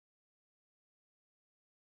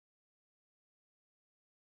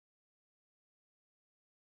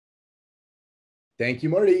Thank you,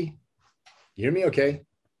 Marty. You hear me okay?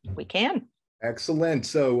 We can. Excellent.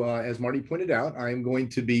 So as Marty pointed out, I'm going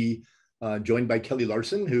to be joined by Kelly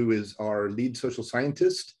Larson, who is our lead social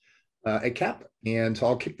scientist at CAP. And so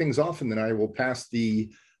I'll kick things off and then I will pass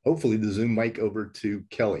hopefully the Zoom mic over to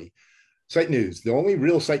Kelly. Site news. The only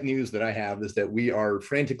real site news that I have is that we are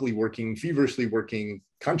frantically working, feverishly working,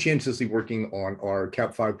 conscientiously working on our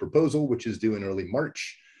CAP 5 proposal, which is due in early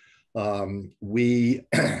March.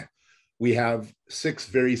 We have 6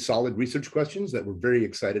 very solid research questions that we're very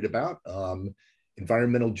excited about.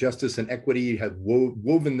 Environmental justice and equity have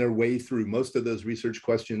woven their way through most of those research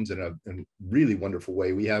questions in a really wonderful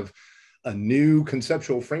way. We have a new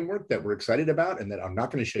conceptual framework that we're excited about and that I'm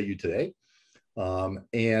not going to show you today.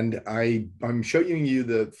 And I'm showing you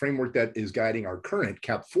the framework that is guiding our current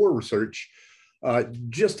CAP 4 research,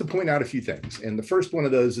 just to point out a few things. And the first one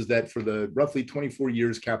of those is that for the roughly 24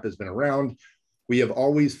 years CAP has been around, we have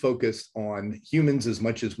always focused on humans as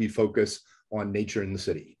much as we focus on nature in the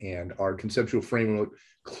city. And our conceptual framework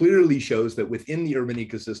clearly shows that within the urban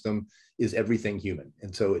ecosystem is everything human.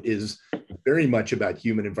 And so it is very much about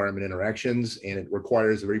human environment interactions, and it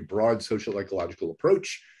requires a very broad social ecological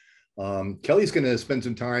approach. Kelly's going to spend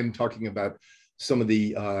some time talking about some of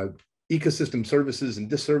the ecosystem services and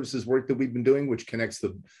disservices work that we've been doing, which connects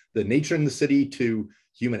the nature in the city to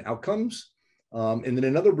human outcomes. And then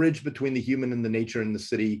another bridge between the human and the nature in the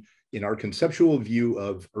city in our conceptual view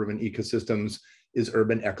of urban ecosystems is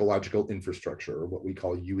urban ecological infrastructure, or what we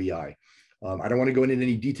call UEI. I don't want to go into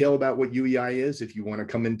any detail about what UEI is. If you want to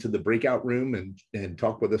come into the breakout room and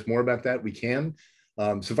talk with us more about that, we can.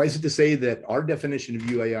 Suffice it to say that our definition of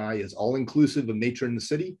UEI is all inclusive of nature in the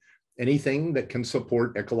city. Anything that can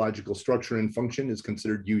support ecological structure and function is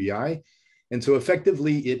considered UEI. And so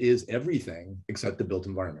effectively it is everything except the built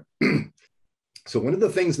environment. So one of the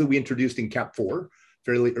things that we introduced in CAP 4,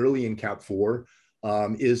 fairly early in CAP 4,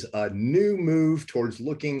 is a new move towards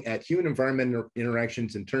looking at human environment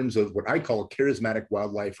interactions in terms of what I call charismatic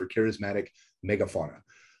wildlife or charismatic megafauna.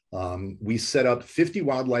 We set up 50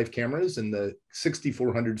 wildlife cameras in the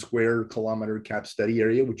 6,400 square kilometer CAP study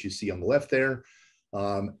area, which you see on the left there,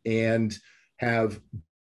 and have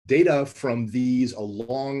data from these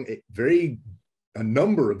along a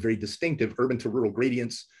number of very distinctive urban to rural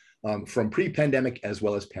gradients from pre-pandemic as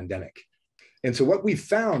well as pandemic. And so what we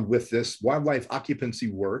found with this wildlife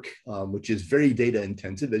occupancy work, which is very data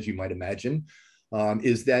intensive, as you might imagine,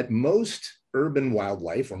 is that most urban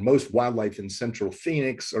wildlife, or most wildlife in Central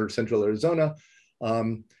Phoenix or Central Arizona,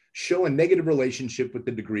 show a negative relationship with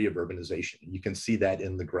the degree of urbanization. You can see that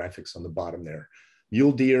in the graphics on the bottom there.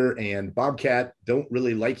 Mule deer and bobcat don't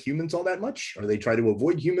really like humans all that much, or they try to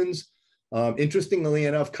avoid humans. Interestingly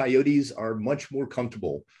enough, coyotes are much more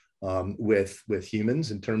comfortable with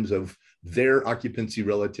humans in terms of their occupancy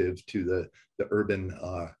relative to the urban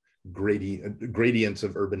gradients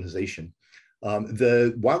of urbanization.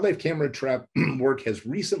 The wildlife camera trap work has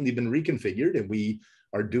recently been reconfigured, and we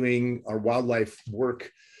are doing our wildlife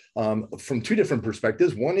work from 2 different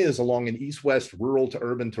perspectives. One is along an east-west rural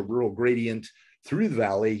to rural gradient through the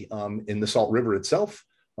valley in the Salt River itself,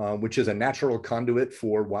 which is a natural conduit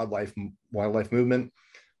for wildlife movement.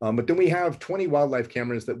 But then we have 20 wildlife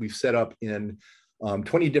cameras that we've set up in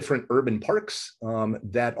 20 different urban parks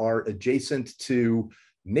that are adjacent to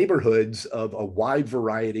neighborhoods of a wide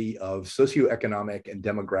variety of socioeconomic and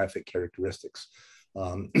demographic characteristics.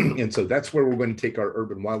 And so that's where we're going to take our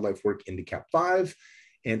urban wildlife work into CAP 5.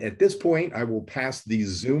 And at this point, I will pass the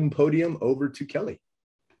Zoom podium over to Kelly.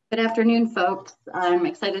 Good afternoon, folks. I'm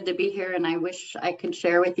excited to be here, and I wish I could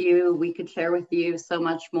share with you, we could share with you so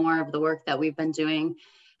much more of the work that we've been doing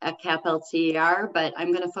at CAP LTER, but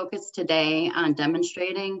I'm going to focus today on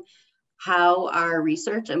demonstrating how our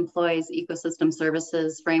research employs ecosystem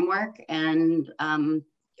services framework and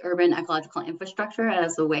urban ecological infrastructure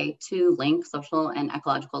as a way to link social and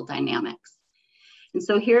ecological dynamics. And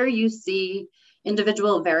so here you see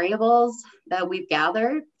individual variables that we've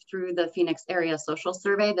gathered through the Phoenix Area Social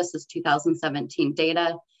Survey. This is 2017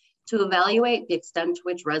 data to evaluate the extent to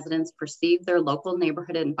which residents perceive their local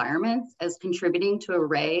neighborhood environments as contributing to an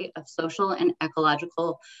array of social and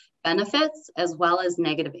ecological benefits, as well as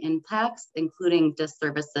negative impacts, including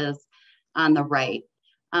disservices on the right.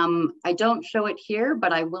 I don't show it here,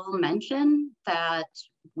 but I will mention that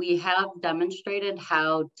we have demonstrated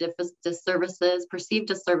how perceived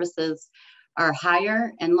disservices are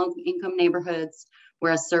higher in low-income neighborhoods,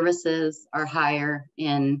 whereas services are higher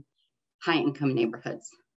in high-income neighborhoods.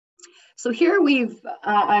 So here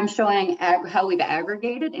I'm showing how we've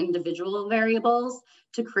aggregated individual variables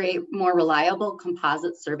to create more reliable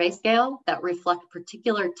composite survey scale that reflect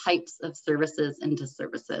particular types of services and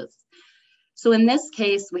disservices. So in this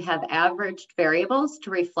case, we have averaged variables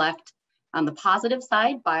to reflect on the positive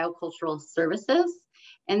side, biocultural services.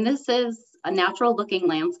 And this is a natural looking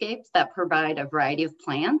landscapes that provide a variety of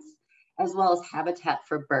plants, as well as habitat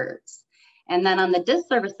for birds. And then on the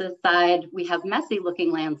disservices side, we have messy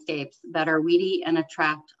looking landscapes that are weedy and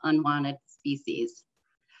attract unwanted species.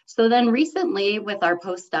 So then recently with our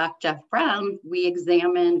postdoc, Jeff Brown, we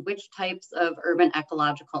examined which types of urban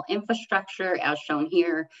ecological infrastructure, as shown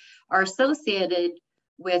here, are associated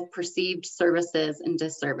with perceived services and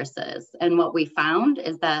disservices. And what we found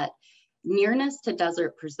is that nearness to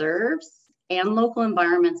desert preserves and local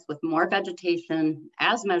environments with more vegetation,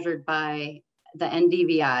 as measured by the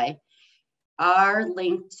NDVI, are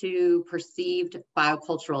linked to perceived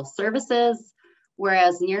biocultural services,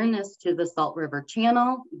 whereas nearness to the Salt River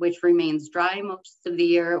Channel, which remains dry most of the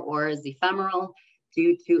year or is ephemeral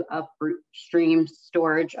due to upstream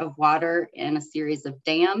storage of water in a series of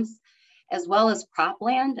dams, as well as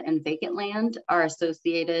cropland and vacant land, are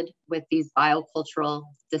associated with these biocultural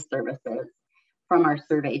disservices from our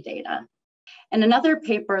survey data. In another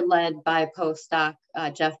paper led by postdoc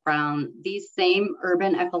Jeff Brown, these same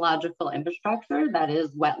urban ecological infrastructure, that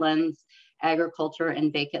is wetlands, agriculture,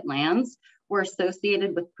 and vacant lands, were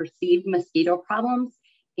associated with perceived mosquito problems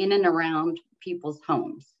in and around people's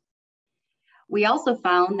homes. We also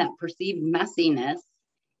found that perceived messiness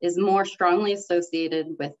is more strongly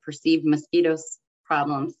associated with perceived mosquito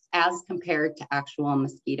problems as compared to actual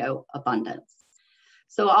mosquito abundance.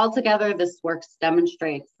 So altogether, this work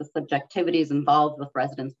demonstrates the subjectivities involved with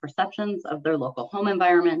residents' perceptions of their local home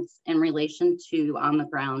environments in relation to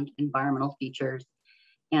on-the-ground environmental features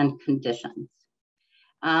and conditions.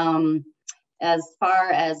 As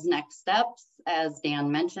far as next steps, as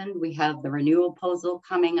Dan mentioned, we have the renewal proposal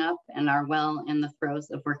coming up and are well in the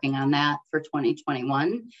throes of working on that for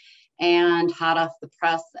 2021. And hot off the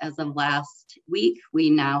press as of last week,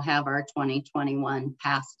 we now have our 2021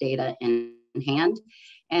 past data in hand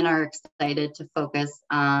and are excited to focus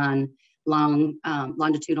on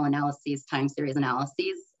longitudinal analyses, time series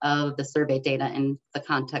analyses of the survey data in the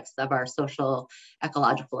context of our social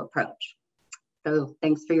ecological approach. So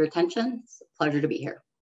thanks for your attention. It's a pleasure to be here.